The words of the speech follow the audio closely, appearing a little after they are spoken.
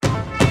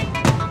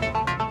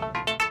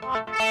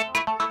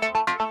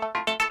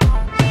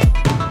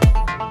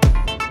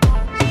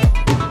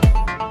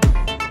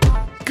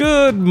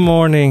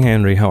morning,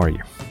 Henry. How are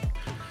you?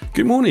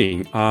 Good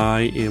morning.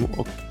 I am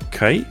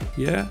okay.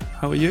 Yeah.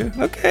 How are you?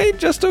 Okay,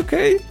 just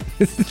okay.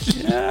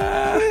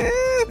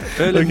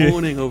 Early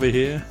morning over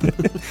here.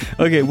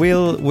 Okay,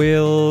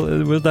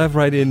 we'll dive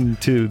right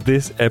into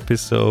this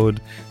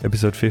episode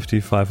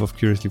 55 of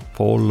Curiously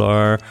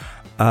Polar.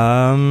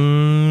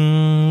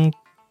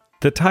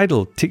 The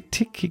title,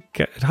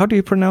 how do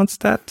you pronounce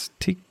that?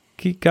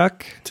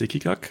 Tikigaq?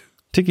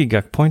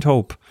 Tikigaq, Point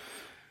Hope.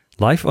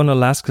 Life on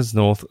Alaska's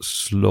North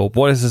Slope.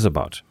 What is this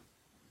about?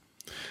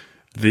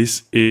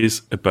 This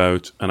is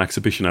about an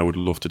exhibition I would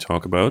love to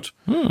talk about.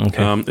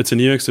 Okay. It's a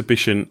new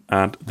exhibition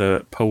at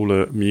the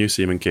Polar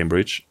Museum in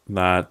Cambridge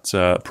that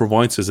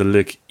provides us a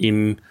look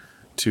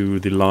into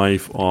the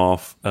life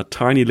of a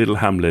tiny little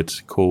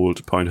hamlet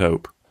called Point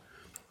Hope.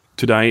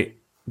 Today,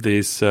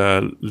 this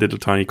little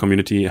tiny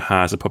community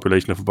has a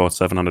population of about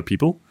 700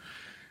 people.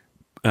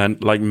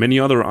 And like many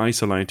other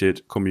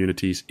isolated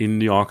communities in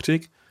the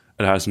Arctic,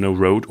 it has no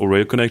road or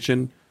rail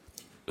connection.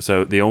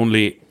 So the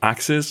only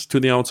access to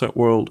the outside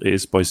world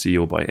is by sea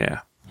or by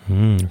air.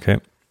 Okay.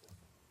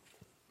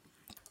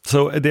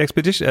 So the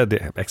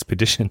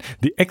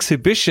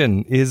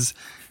exhibition is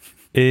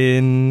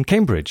in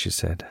Cambridge, you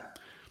said.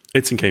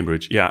 It's in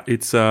Cambridge. Yeah,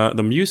 it's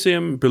the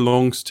museum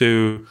belongs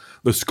to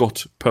the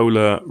Scott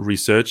Polar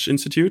Research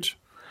Institute,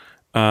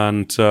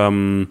 and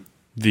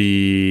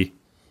the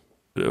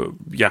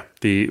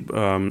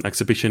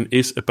exhibition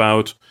is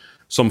about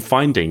some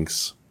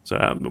findings. So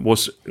it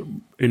was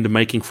in the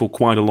making for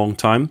quite a long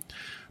time.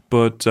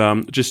 But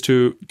just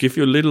to give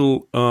you a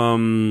little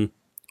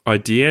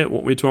idea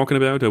what we're talking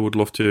about, I would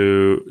love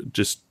to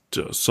just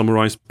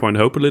summarize Point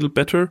Hope a little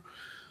better.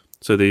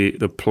 So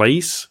the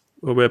place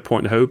where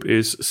Point Hope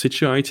is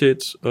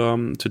situated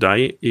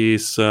today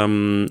is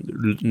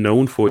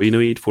known for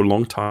Inuit for a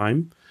long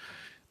time.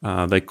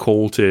 They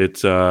called it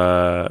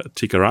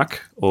Tikigaq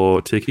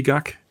or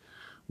Tikigaq,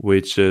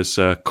 which is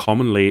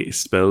commonly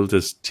spelled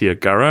as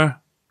Tiagara,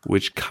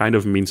 which kind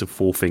of means a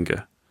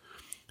forefinger.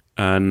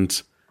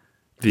 And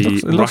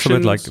it looks a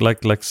bit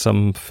like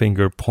some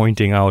finger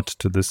pointing out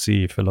to the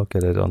sea if you look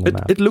at it on the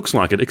map. It looks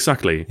like it,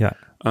 exactly. Yeah.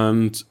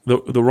 And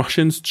the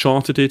Russians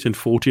charted it in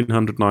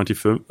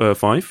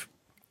 1495,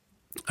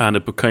 and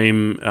it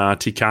became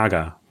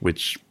Tikaga,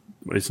 which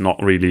is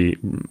not really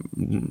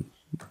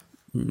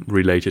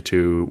related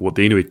to what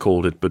the Inuit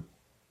called it, but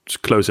it's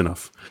close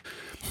enough.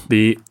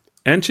 The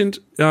ancient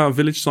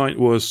village site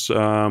was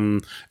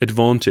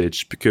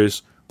advantaged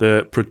because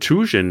the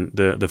protrusion,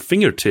 the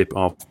fingertip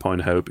of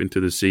Point Hope into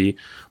the sea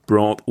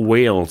brought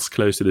whales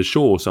close to the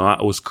shore. So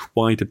that was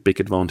quite a big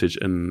advantage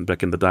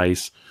back in the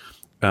days.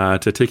 To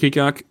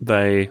Tikigaq,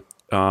 they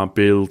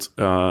built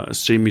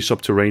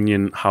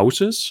semi-subterranean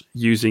houses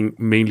using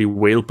mainly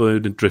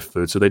whalebone and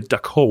driftwood. So they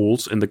dug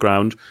holes in the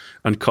ground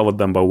and covered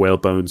them by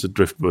whalebones and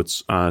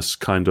driftwoods as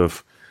kind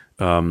of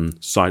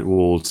side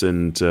walls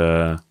and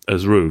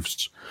as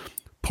roofs.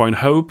 Point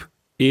Hope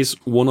is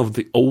one of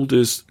the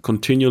oldest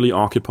continually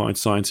occupied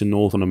sites in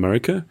Northern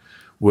America,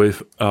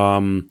 with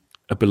a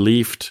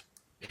believed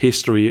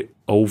history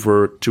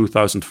over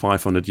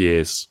 2,500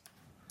 years.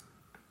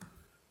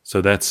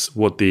 So that's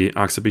what the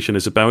exhibition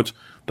is about.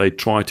 They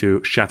try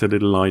to shed a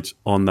little light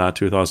on that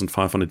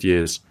 2,500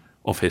 years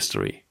of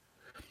history.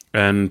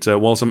 And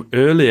while some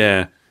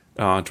earlier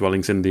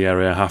dwellings in the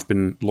area have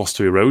been lost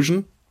to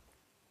erosion,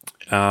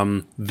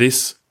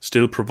 this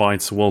still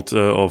provides a wealth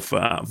of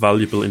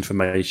valuable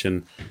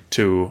information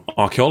to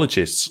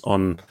archaeologists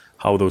on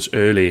how those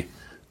early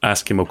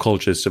Eskimo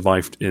cultures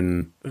survived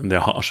in their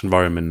harsh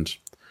environment.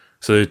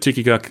 So the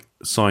Tikigaq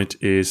site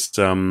is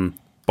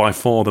by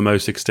far the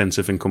most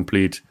extensive and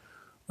complete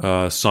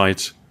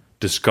site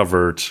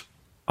discovered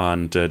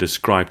and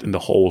described in the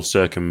whole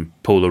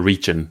circumpolar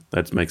region.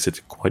 That makes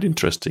it quite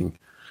interesting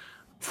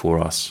for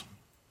us.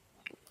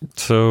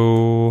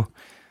 So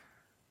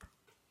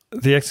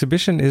the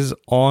exhibition is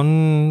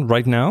on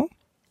right now,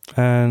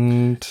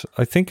 and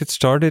I think it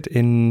started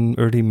in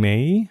early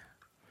May.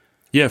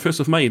 Yeah, 1st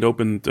of May it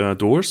opened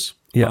doors,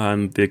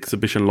 and the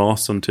exhibition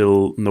lasts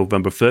until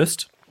November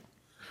 1st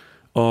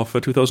of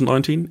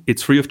 2019.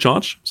 It's free of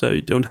charge, so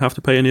you don't have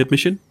to pay any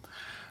admission.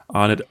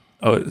 And it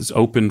is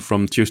open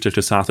from Tuesday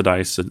to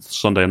Saturday. So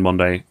Sunday and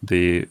Monday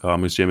the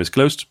museum is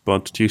closed,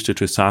 but Tuesday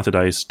to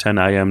Saturday is 10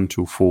 a.m.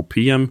 to 4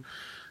 p.m.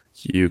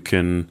 You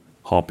can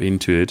hop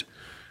into it.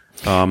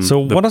 So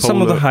what are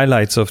some of the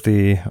highlights of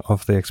the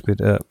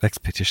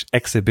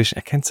exhibition?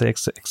 I can't say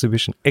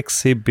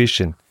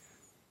exhibition.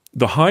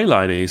 The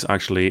highlight is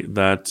actually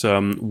that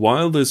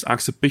while this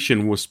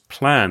exhibition was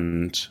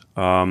planned,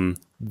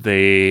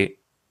 they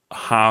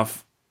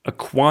have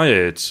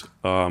acquired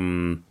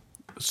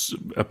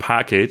a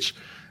package,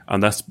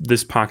 and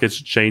this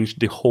package changed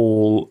the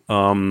whole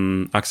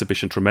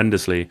exhibition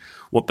tremendously.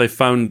 What they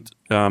found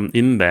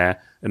in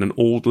there, in an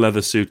old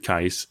leather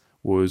suitcase,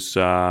 was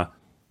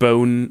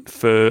bone,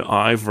 fur,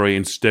 ivory,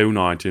 and stone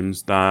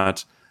items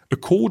that,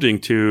 according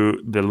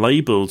to the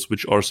labels,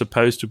 which are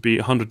supposed to be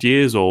 100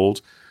 years old,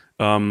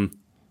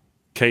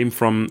 came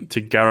from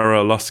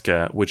Tigara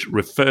Lusca, which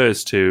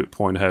refers to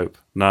Point Hope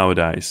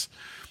nowadays.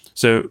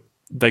 So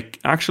they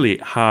actually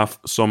have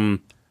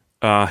some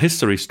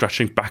history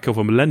stretching back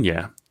over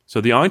millennia. So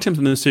the items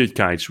in the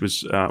suitcase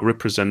which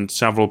represent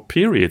several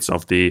periods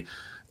of the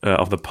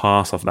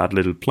past of that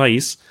little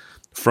place,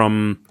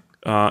 from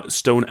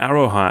stone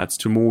arrowheads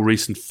to more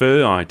recent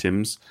fur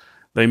items.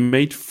 They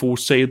made for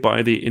sale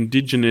by the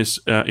indigenous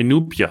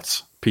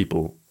Inupiat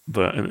people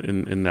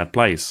in that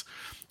place.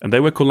 And they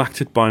were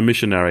collected by a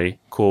missionary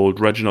called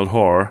Reginald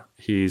Hoare.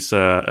 He's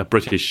a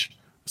British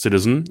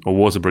citizen, or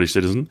was a British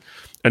citizen.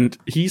 And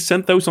he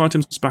sent those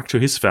items back to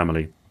his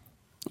family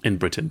in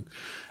Britain.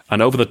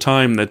 And over the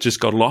time, that just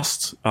got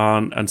lost.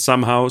 And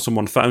somehow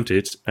someone found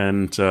it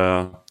and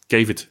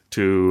gave it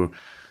to,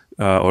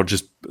 or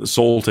just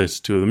sold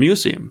it to the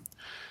museum.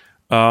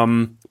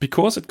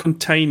 Because it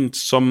contained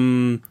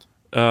some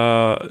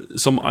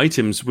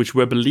items which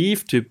were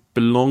believed to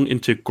belong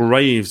into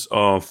graves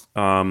of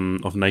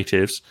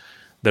natives.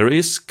 There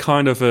is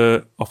kind of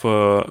a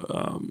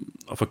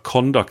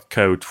conduct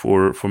code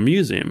for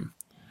museum.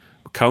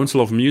 The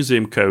Council of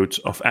Museum Code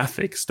of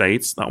Ethics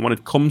states that when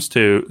it comes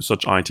to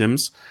such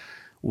items,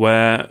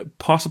 where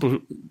possible,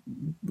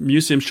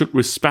 museums should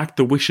respect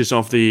the wishes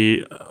of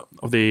the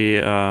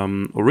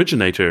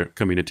originator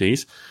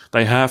communities,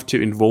 they have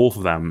to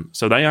involve them.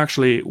 So they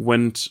actually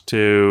went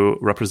to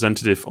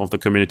representative of the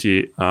community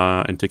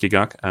in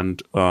Tikigaq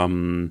and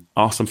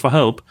asked them for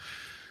help.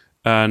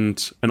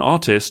 And an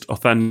artist,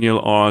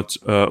 Othaniel Art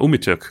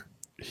Umituk,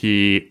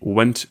 he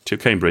went to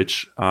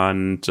Cambridge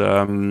and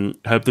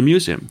helped the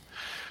museum.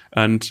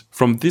 And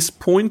from this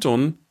point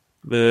on,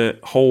 the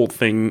whole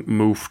thing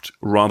moved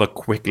rather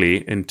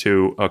quickly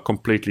into a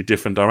completely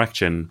different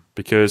direction,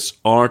 because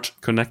art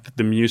connected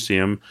the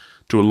museum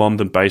to a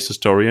London-based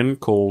historian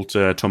called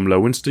Tom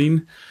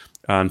Lowenstein.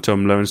 And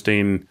Tom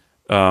Lowenstein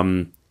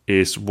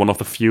is one of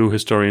the few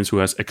historians who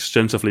has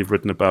extensively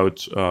written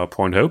about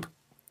Point Hope.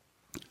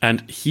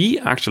 And he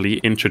actually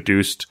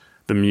introduced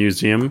the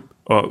museum,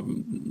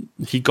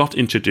 he got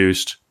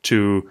introduced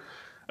to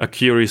a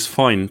curious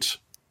find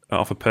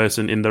of a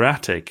person in their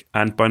attic.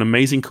 And by an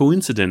amazing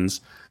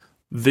coincidence,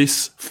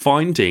 this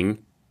finding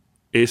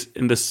is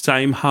in the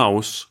same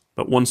house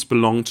that once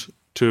belonged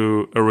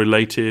to a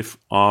relative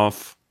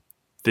of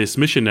this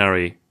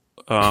missionary,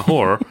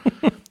 Hoare.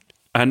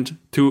 And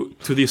to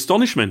the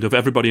astonishment of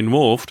everybody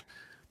involved,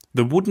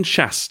 the wooden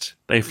chest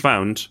they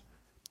found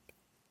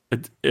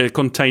it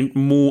contained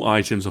more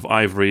items of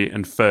ivory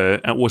and fur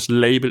and was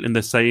labeled in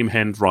the same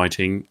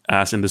handwriting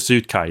as in the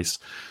suitcase.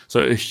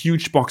 So a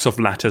huge box of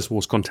letters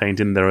was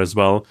contained in there as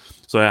well.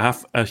 So I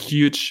have a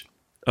huge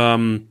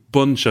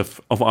bunch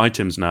of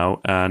items now,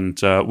 and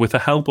with the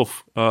help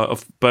of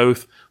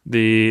both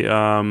the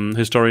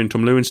historian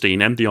Tom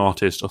Lowenstein and the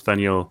artist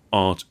Othaniel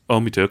Art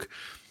Omituk,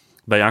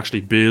 they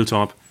actually built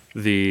up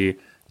the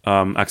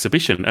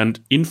exhibition. And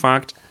in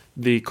fact,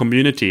 the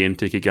community in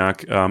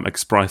Tikigaq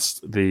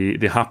expressed the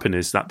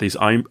happiness that these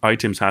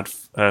items had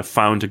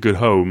found a good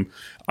home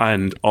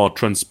and are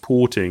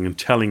transporting and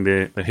telling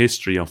the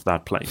history of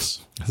that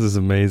place. This is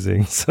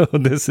amazing. So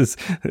this is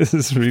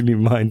really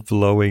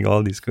mind-blowing,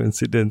 all these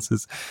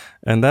coincidences.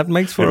 And that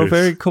makes for a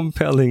very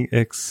compelling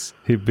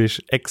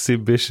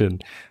exhibition.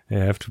 I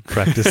have to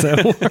practice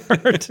that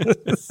word.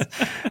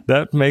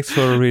 That makes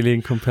for a really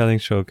compelling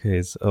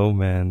showcase. Oh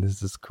man,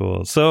 this is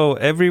cool. So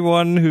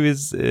everyone who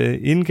is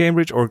in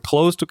Cambridge or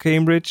close to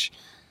Cambridge,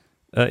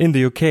 in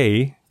the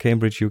UK,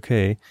 Cambridge,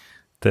 UK,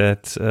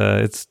 that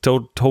it's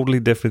totally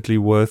definitely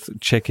worth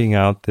checking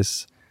out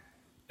this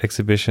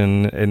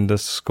exhibition in the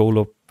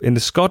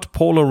Scott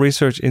Polar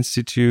Research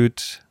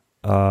Institute.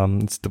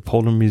 It's the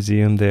Polar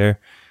Museum there.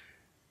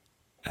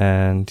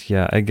 And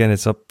yeah, again,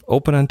 it's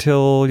open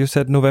until, you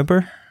said,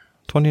 November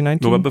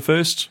 2019? November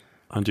 1st.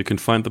 And you can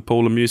find the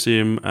Polar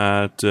Museum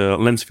at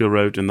Lensfield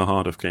Road in the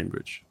heart of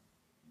Cambridge.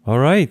 All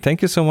right.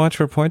 Thank you so much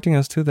for pointing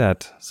us to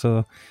that.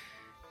 So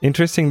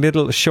interesting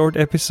little short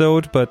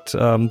episode, but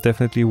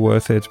definitely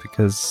worth it,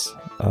 because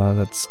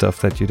that's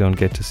stuff that you don't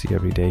get to see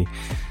every day.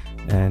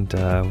 And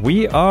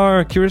we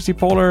are Curiously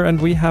Polar, and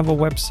we have a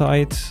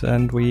website,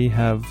 and we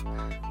have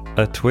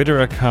a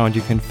Twitter account.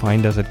 You can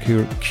find us at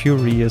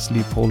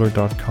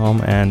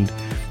curiouslypolar.com, and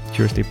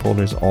Curiously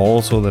Polar is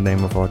also the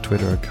name of our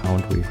Twitter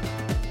account. We've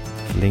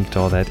linked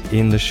all that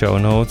in the show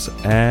notes.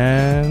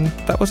 And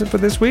that was it for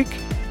this week.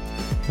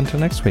 Until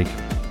next week,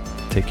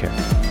 take care.